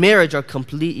and marriage are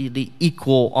completely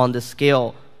equal on the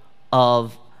scale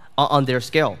of, on their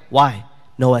scale. Why?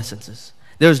 No essences.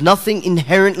 There's nothing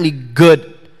inherently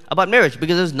good about marriage,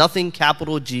 because there's nothing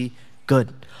capital G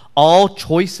good. All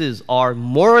choices are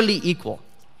morally equal.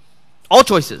 All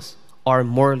choices are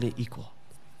morally equal.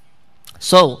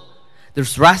 So,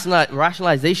 this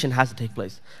rationalization has to take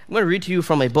place. I'm going to read to you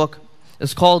from a book.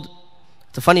 It's called,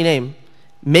 it's a funny name,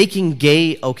 Making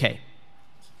Gay Okay.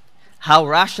 How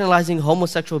rationalizing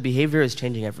homosexual behavior is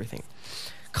changing everything.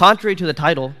 Contrary to the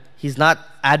title, he's not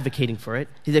advocating for it.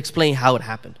 He's explaining how it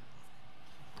happened.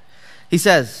 He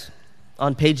says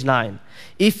on page 9,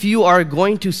 if you are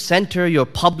going to center your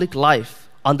public life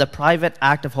on the private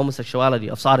act of homosexuality,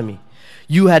 of sodomy,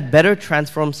 you had better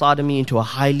transform sodomy into a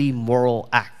highly moral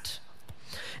act.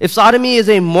 If sodomy is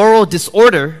a moral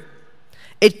disorder,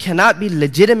 it cannot be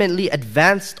legitimately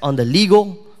advanced on the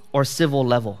legal or civil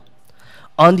level.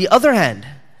 On the other hand,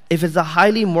 if it's a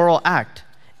highly moral act,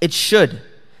 it should,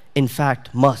 in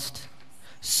fact must,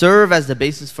 serve as the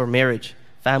basis for marriage,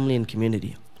 family, and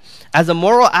community. As a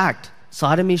moral act,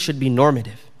 sodomy should be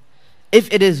normative.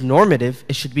 If it is normative,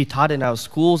 it should be taught in our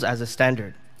schools as a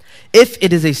standard. If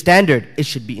it is a standard, it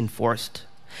should be enforced.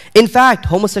 In fact,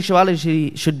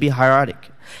 homosexuality should be hieratic.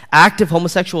 Active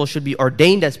homosexuals should be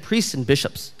ordained as priests and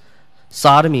bishops.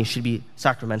 Sodomy should be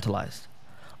sacramentalized.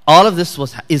 All of this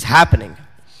is happening.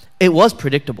 It was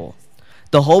predictable.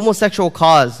 The homosexual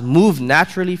cause moved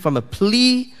naturally from a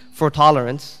plea for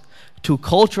tolerance to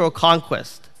cultural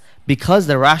conquest, because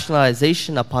the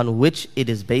rationalization upon which it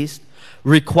is based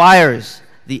requires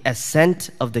the assent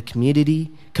of the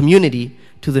community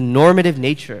to the normative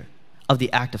nature of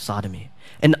the act of sodomy.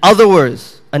 In other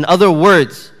words,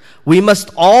 we must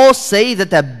all say that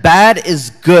the bad is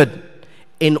good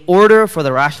in order for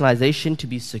the rationalization to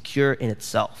be secure in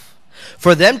itself.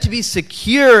 For them to be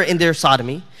secure in their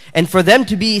sodomy, and for them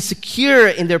to be secure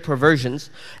in their perversions,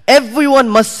 everyone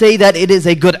must say that it is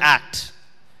a good act.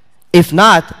 If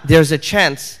not, there's a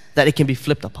chance that it can be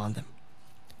flipped upon them.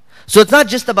 So it's not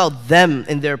just about them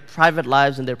in their private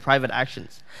lives and their private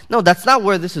actions. No, that's not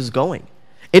where this is going.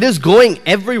 It is going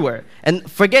everywhere. And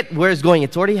forget where it's going.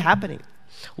 It's already happening.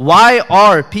 Why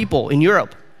are people in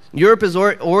Europe? Europe is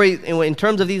always, in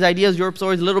terms of these ideas, Europe's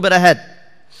always a little bit ahead.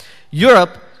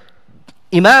 Europe,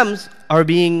 imams are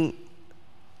being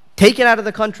taken out of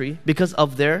the country because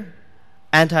of their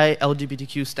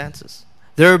anti-LGBTQ stances.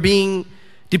 They're being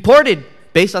deported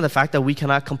based on the fact that we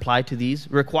cannot comply to these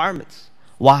requirements.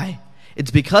 Why? It's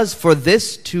because for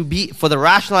the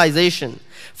rationalization,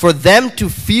 for them to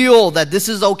feel that this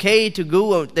is okay to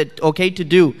go, okay to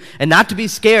do, and not to be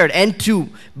scared, and to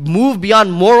move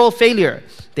beyond moral failure,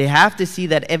 they have to see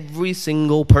that every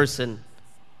single person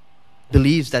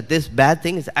believes that this bad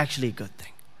thing is actually a good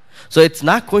thing. So it's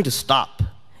not going to stop.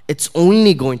 It's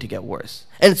only going to get worse.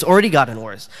 And it's already gotten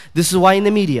worse. This is why in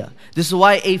the media, this is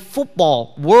why a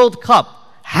football World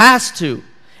Cup has to,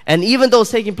 and even though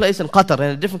it's taking place in Qatar,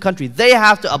 in a different country, they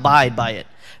have to abide by it,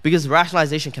 because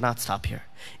rationalization cannot stop here.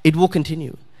 It will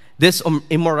continue. This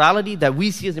immorality that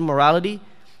we see as immorality,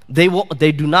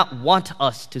 they do not want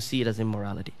us to see it as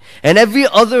immorality. And every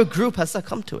other group has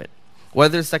succumbed to it.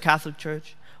 Whether it's the Catholic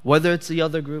Church, whether it's the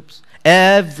other groups,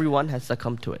 everyone has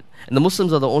succumbed to it. And the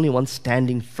Muslims are the only ones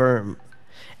standing firm.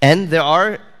 And there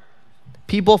are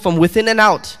people from within and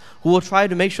out who will try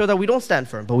to make sure that we don't stand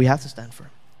firm, but we have to stand firm,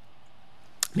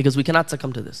 because we cannot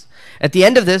succumb to this. At the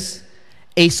end of this,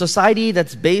 a society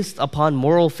that's based upon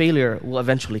moral failure will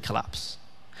eventually collapse.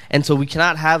 And so we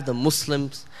cannot have the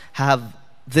Muslims have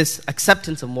this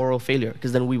acceptance of moral failure,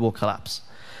 because then we will collapse.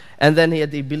 And then I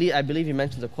believe he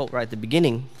mentions a quote right at the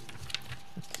beginning.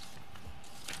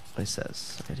 It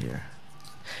says right here,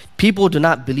 people do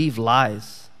not believe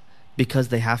lies because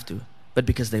they have to, but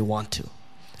because they want to.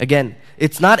 Again,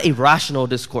 it's not a rational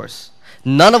discourse.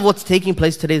 None of what's taking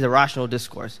place today is a rational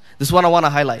discourse. This is what I want to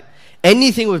highlight.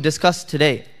 Anything we've discussed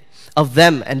today of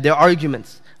them and their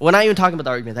arguments, we're not even talking about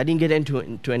the arguments. I didn't get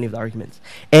into any of the arguments.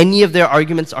 Any of their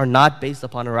arguments are not based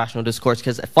upon a rational discourse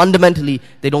because fundamentally,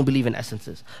 they don't believe in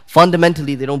essences.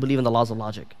 Fundamentally, they don't believe in the laws of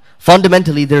logic.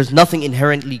 Fundamentally, there's nothing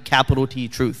inherently capital T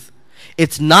truth.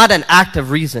 It's not an act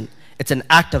of reason. It's an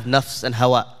act of nafs and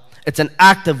hawa. It's an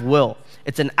act of will.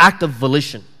 It's an act of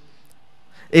volition.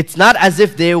 It's not as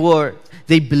if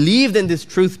they believed in this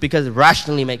truth because it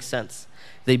rationally makes sense.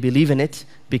 They believe in it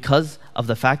because of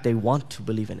the fact they want to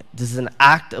believe in it. This is an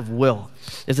act of will.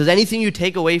 If there's anything you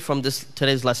take away from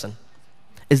today's lesson,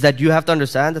 is that you have to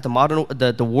understand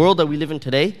that the world that we live in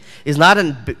today is not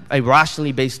a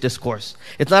rationally based discourse.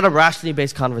 It's not a rationally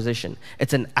based conversation.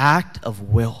 It's an act of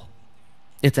will.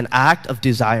 It's an act of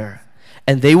desire.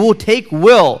 And they will take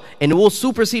will and it will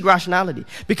supersede rationality.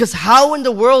 Because how in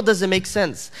the world does it make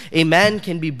sense? A man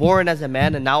can be born as a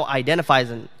man and now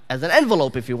identifies as an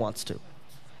envelope if he wants to.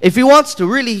 If he wants to,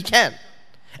 really he can.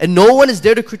 And no one is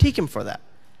there to critique him for that.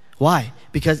 Why?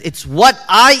 Because it's what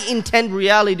I intend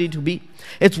reality to be.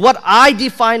 It's what I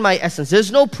define my essence.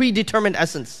 There's no predetermined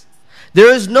essence.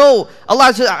 There is no,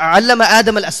 Allah says, "Allama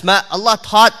Adam al-asma." Allah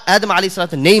taught Adam alayhi salam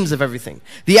the names of everything,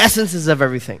 the essences of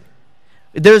everything.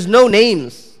 There's no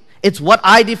names. It's what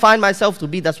I define myself to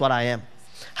be, that's what I am.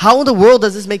 How in the world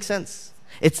does this make sense?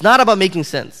 It's not about making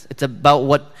sense. It's about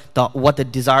what the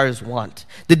desires want.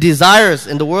 The desires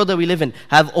in the world that we live in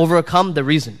have overcome the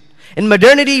reason. In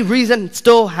modernity, reason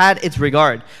still had its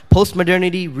regard.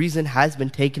 Post-modernity, reason has been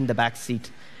taken the back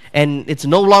seat. And it's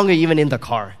no longer even in the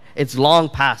car. It's long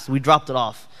past. We dropped it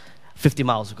off 50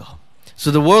 miles ago. So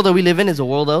the world that we live in is a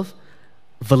world of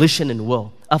volition and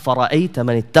will. أَفَرَأَيْتَ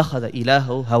مَنِ اتَّخَذَ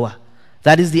إِلَهُ هَوَى.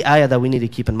 That is the ayah that we need to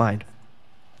keep in mind.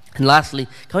 And lastly,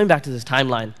 coming back to this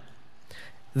timeline,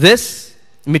 this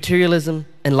materialism,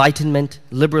 enlightenment,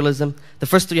 liberalism, the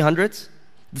first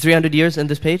 300 years in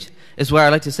this page is where I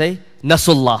like to say,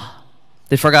 Nasullah.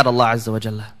 They forgot Allah Azza wa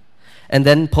Jalla. And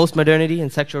then post-modernity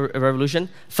and sexual revolution,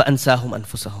 فَأَنْسَاهُمْ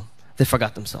أَنفُسَهُمْ. They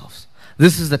forgot themselves.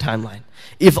 This is the timeline.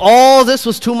 If all this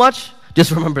was too much,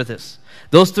 just remember this.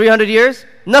 Those 300 years,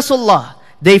 Nasullah.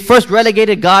 They first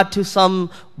relegated God to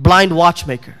some blind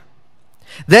watchmaker.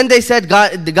 Then they said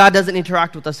God doesn't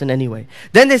interact with us in any way.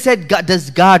 Then they said,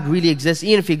 does God really exist?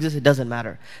 Even if he exists, it doesn't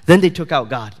matter. Then they took out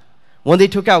God. When they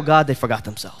took out God, they forgot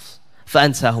themselves.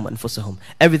 فَأَنْسَاهُمْ أَنفُسَهُمْ.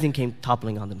 Everything came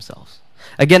toppling on themselves.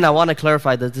 Again, I want to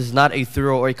clarify that this is not a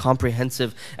thorough or a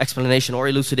comprehensive explanation or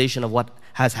elucidation of what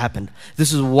has happened.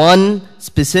 This is one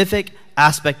specific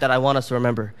aspect that I want us to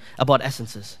remember about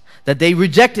essences. That they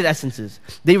rejected essences.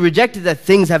 They rejected that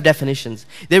things have definitions.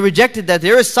 They rejected that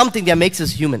there is something that makes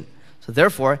us human. So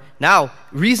therefore, now,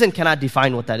 reason cannot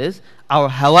define what that is. Our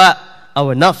hawa,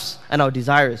 our nafs, and our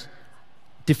desires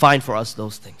define for us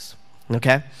those things.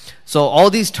 Okay? So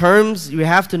all these terms, you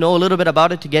have to know a little bit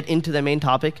about it to get into the main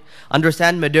topic.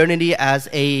 Understand modernity as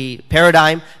a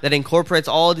paradigm that incorporates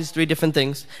all these three different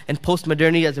things, and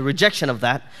post-modernity as a rejection of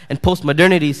that. And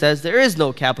post-modernity says there is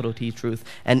no capital T truth.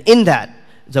 And in that,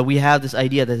 so we have this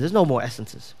idea that there's no more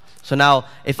essences. So now,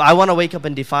 if I want to wake up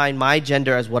and define my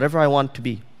gender as whatever I want to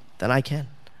be, then I can.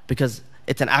 Because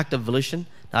it's an act of volition,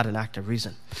 not an act of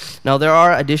reason. Now, there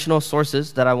are additional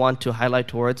sources that I want to highlight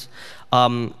towards.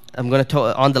 I'm going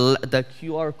to, on the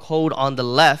QR code on the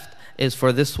left is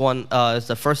for this one, is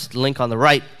the first link on the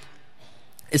right.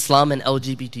 Islam and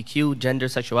LGBTQ, Gender,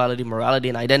 Sexuality, Morality,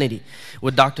 and Identity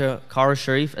with Dr. Kara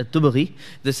Sharif at Tubaghi.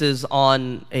 This is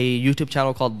on a YouTube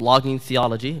channel called Blogging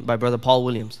Theology by Brother Paul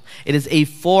Williams. It is a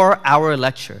 4-hour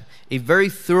lecture, a very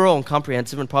thorough and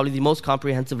comprehensive, and probably the most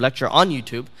comprehensive lecture on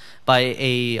YouTube by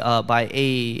a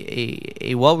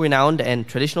well-renowned and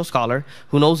traditional scholar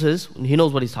who knows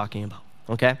what he's talking about.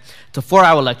 Okay, it's a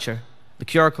 4-hour lecture. The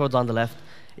QR code's on the left.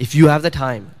 If you have the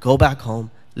time, go back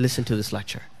home, listen to this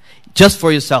lecture. Just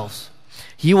for yourselves.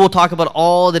 He will talk about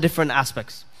all the different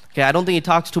aspects. Okay, I don't think he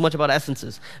talks too much about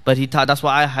essences, but that's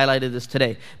why I highlighted this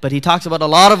today. But he talks about a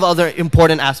lot of other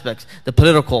important aspects, the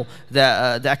political,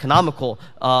 the economical,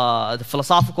 the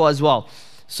philosophical as well.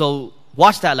 So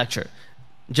watch that lecture.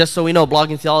 Just so we know,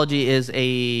 Blogging Theology is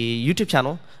a YouTube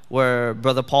channel where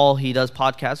Brother Paul, he does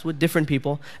podcasts with different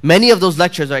people. Many of those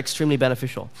lectures are extremely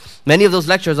beneficial. Many of those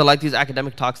lectures are like these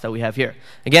academic talks that we have here.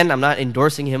 Again, I'm not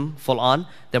endorsing him full on.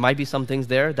 There might be some things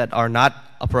there that are not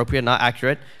appropriate, not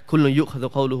accurate.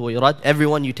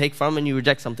 Everyone you take from and you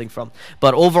reject something from.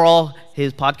 But overall,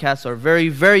 his podcasts are very,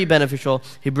 very beneficial.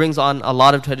 He brings on a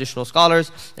lot of traditional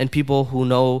scholars and people who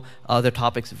know their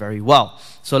topics very well.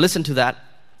 So listen to that.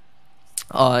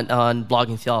 on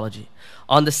blogging theology.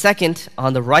 On the second,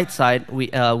 on the right side,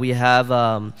 we have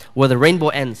Where the Rainbow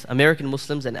Ends, American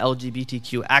Muslims and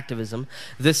LGBTQ Activism.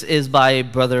 This is by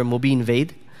Brother Mubin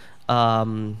Vaid,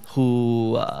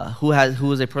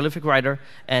 who is a prolific writer,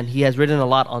 and he has written a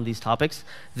lot on these topics.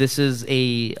 This is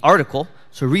a article,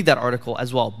 so read that article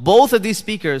as well. Both of these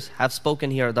speakers have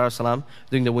spoken here at Dar es Salaam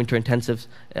during the winter intensives,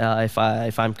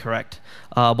 if I'm correct.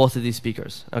 Both of these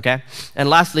speakers, okay? And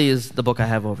lastly is the book I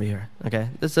have over here, okay?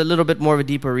 This is a little bit more of a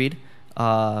deeper read.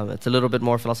 It's a little bit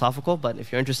more philosophical, but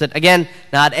if you're interested, again,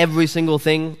 not every single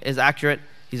thing is accurate.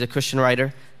 He's a Christian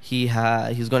writer. He's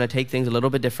going to take things a little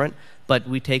bit different, but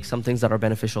we take some things that are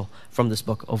beneficial from this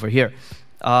book over here.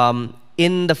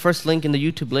 In the first link, in the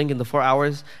YouTube link, in the 4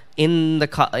 hours, in the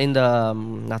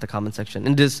not the comment section,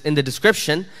 in the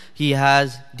description, he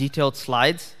has detailed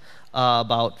slides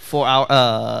about 4 hours,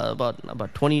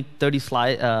 about 20, 30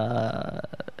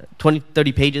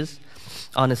 pages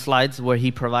on his slides where he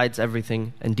provides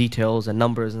everything and details and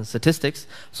numbers and statistics.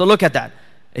 So look at that.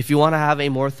 If you want to have a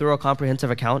more thorough, comprehensive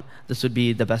account, this would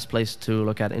be the best place to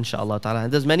look at, inshallah ta'ala.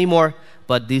 And there's many more,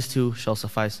 but these two shall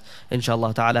suffice,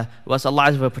 inshallah ta'ala. We ask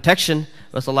Allah for protection.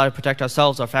 We ask Allah to protect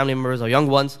ourselves, our family members, our young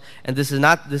ones. And this is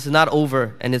not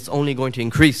over, and it's only going to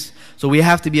increase. So we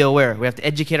have to be aware. We have to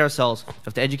educate ourselves. We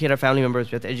have to educate our family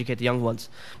members. We have to educate the young ones.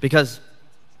 Because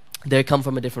they come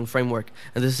from a different framework.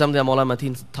 And this is something that Mawlana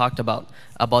Mateen talked about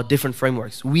different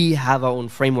frameworks. We have our own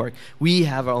framework. We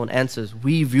have our own answers.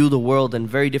 We view the world in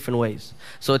very different ways.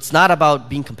 So it's not about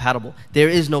being compatible. There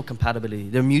is no compatibility.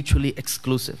 They're mutually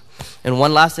exclusive. And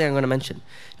one last thing I'm going to mention.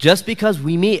 Just because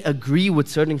we may agree with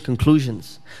certain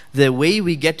conclusions, the way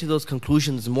we get to those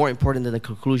conclusions is more important than the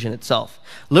conclusion itself.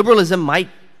 Liberalism might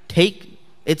take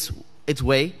its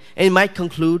way, and it might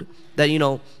conclude that,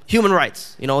 human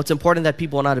rights, it's important that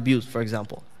people are not abused, for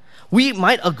example. We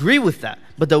might agree with that,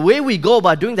 but the way we go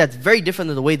about doing that is very different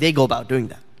than the way they go about doing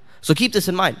that. So keep this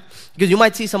in mind, because you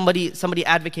might see somebody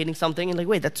advocating something and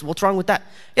wait, what's wrong with that?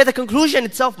 Yeah, the conclusion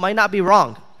itself might not be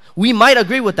wrong. We might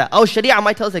agree with that. Sharia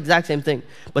might tell us the exact same thing,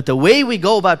 but the way we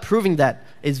go about proving that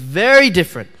is very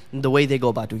different than the way they go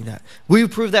about doing that. We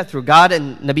prove that through God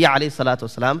and Nabi alayhi salatu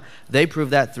wasalam. They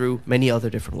prove that through many other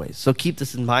different ways. So keep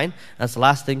this in mind. That's the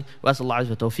last thing. Wa sallallahu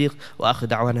wa tawfiq wa akhu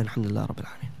da'wana alhamdulillah rabbil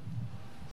alamin.